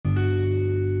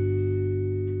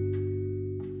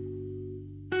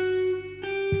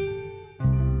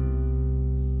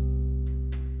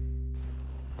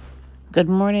Good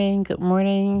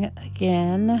morning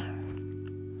again.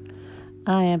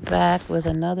 I am back with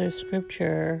another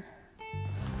scripture,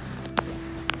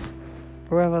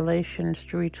 Revelations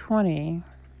 3:20,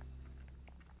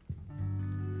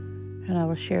 and I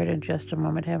will share it in just a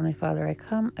moment. Heavenly Father, I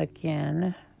come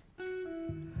again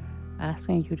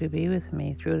asking you to be with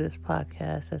me through this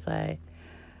podcast as I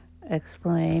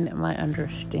explain my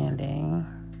understanding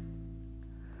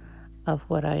of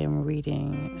what I am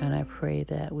reading, and I pray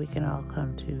that we can all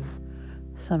come to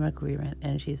some agreement.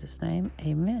 In Jesus' name,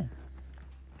 amen.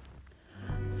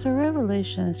 So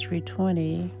Revelations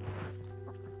 3:20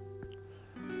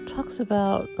 talks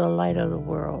about the light of the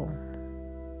world.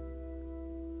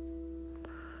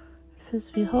 It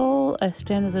says, "Behold, I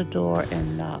stand at the door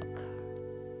and knock.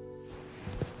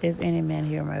 If any man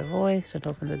hear my voice and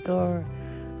open the door,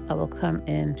 I will come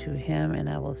in to him and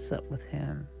I will sup with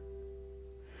him,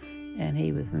 and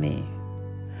he with me."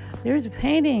 There's a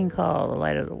painting called The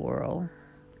Light of the World,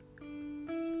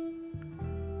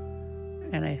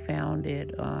 and I found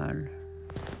it on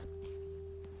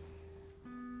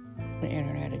the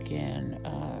internet again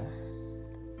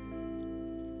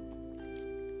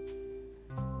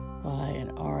by an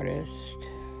artist,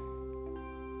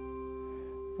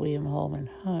 William Holman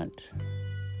Hunt,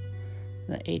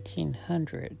 in the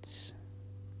 1800s.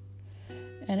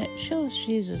 And it shows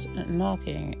Jesus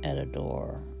knocking at a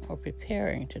door, or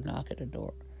preparing to knock at a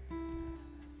door.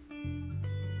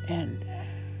 And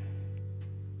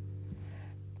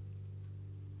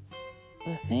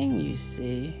the thing you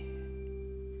see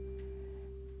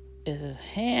is his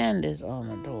hand is on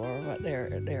the door, but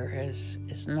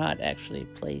it's not actually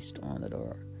placed on the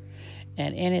door.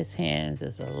 And in his hands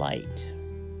is a light.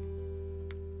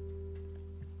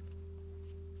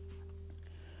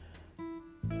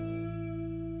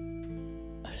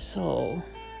 So,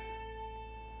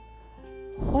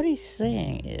 what he's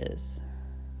saying is,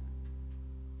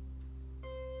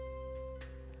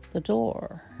 the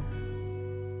door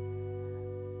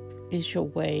is your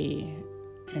way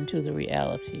into the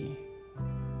reality.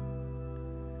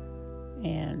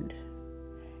 And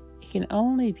it can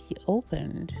only be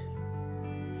opened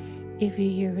if you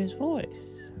hear his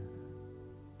voice.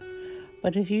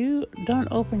 But if you don't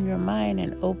open your mind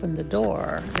and open the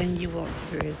door, then you won't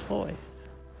hear his voice.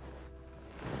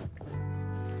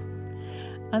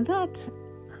 And that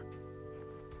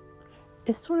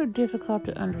is sort of difficult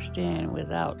to understand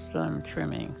without some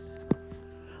trimmings.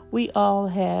 We all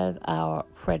have our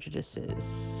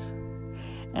prejudices.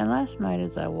 And last night,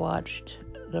 as I watched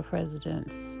the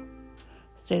President's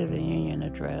State of the Union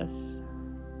address,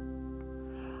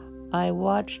 I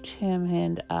watched him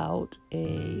hand out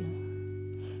a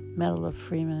Medal of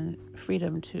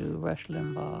Freedom to Rush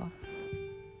Limbaugh.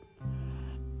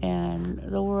 And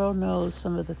the world knows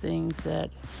some of the things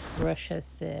that Rush has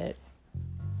said.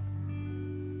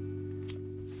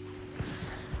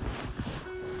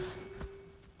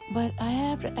 But I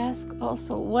have to ask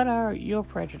also, what are your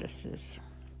prejudices?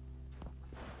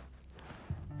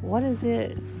 What is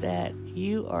it that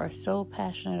you are so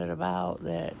passionate about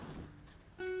that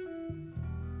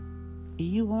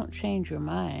you won't change your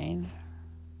mind?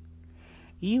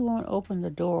 You won't open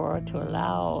the door to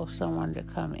allow someone to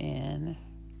come in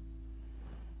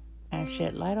and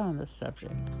shed light on the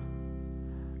subject.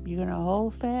 You're going to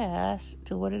hold fast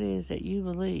to what it is that you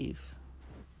believe,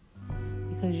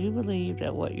 because you believe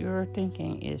that what you're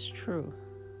thinking is true.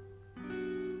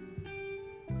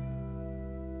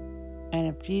 And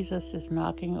if Jesus is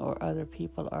knocking, or other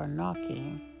people are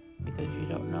knocking, because you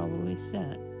don't know who he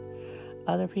sent,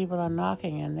 other people are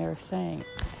knocking and they're saying,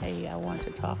 "Hey, I want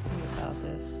to talk to you about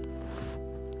this.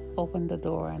 Open the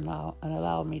door and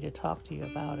allow me to talk to you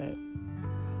about it."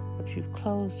 But you've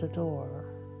closed the door,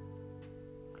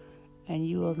 and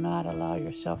you will not allow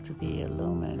yourself to be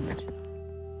illumined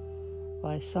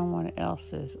by someone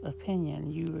else's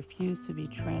opinion. You refuse to be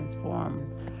transformed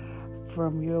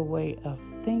from your way of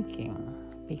thinking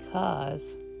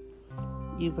because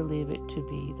you believe it to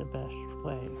be the best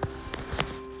way.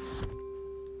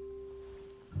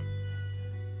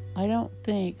 I don't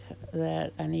think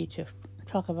that I need to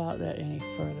talk about that any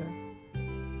further.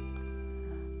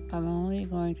 I'm only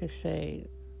going to say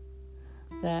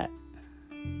that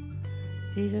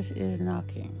Jesus is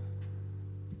knocking.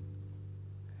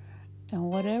 And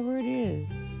whatever it is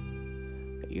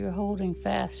that you're holding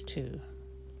fast to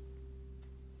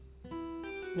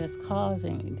that's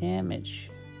causing damage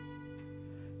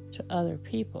to other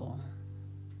people,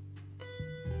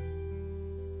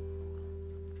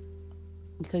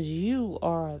 because you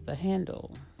are the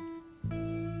handle.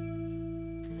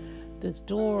 This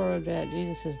door that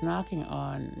Jesus is knocking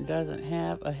on doesn't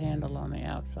have a handle on the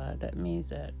outside. That means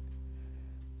that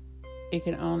It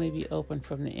can only be opened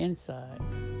from the inside.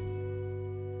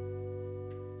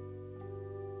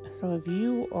 So if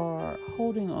you are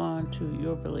holding on to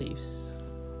your beliefs,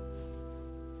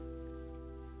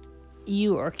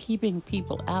 you are keeping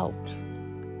people out.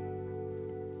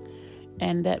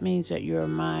 And that means that your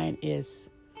mind is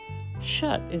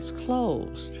shut, is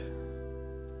closed.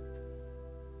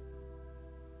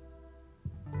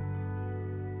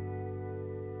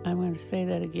 I'm going to say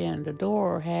that again. The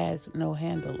door has no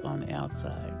handle on the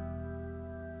outside.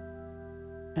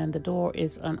 And the door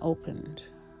is unopened.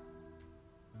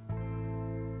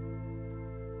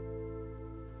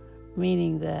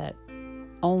 Meaning that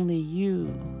only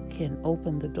you can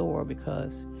open the door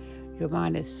because your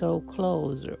mind is so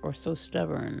closed or so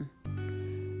stubborn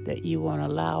that you won't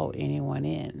allow anyone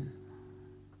in.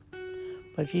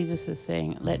 But Jesus is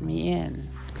saying, let me in.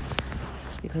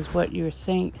 Because what you're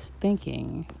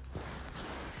thinking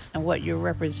and what you're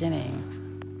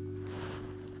representing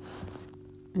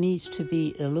needs to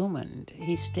be illumined.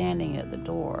 He's standing at the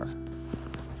door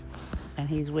and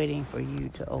he's waiting for you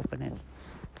to open it,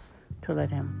 to let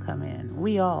him come in.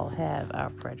 We all have our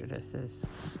prejudices.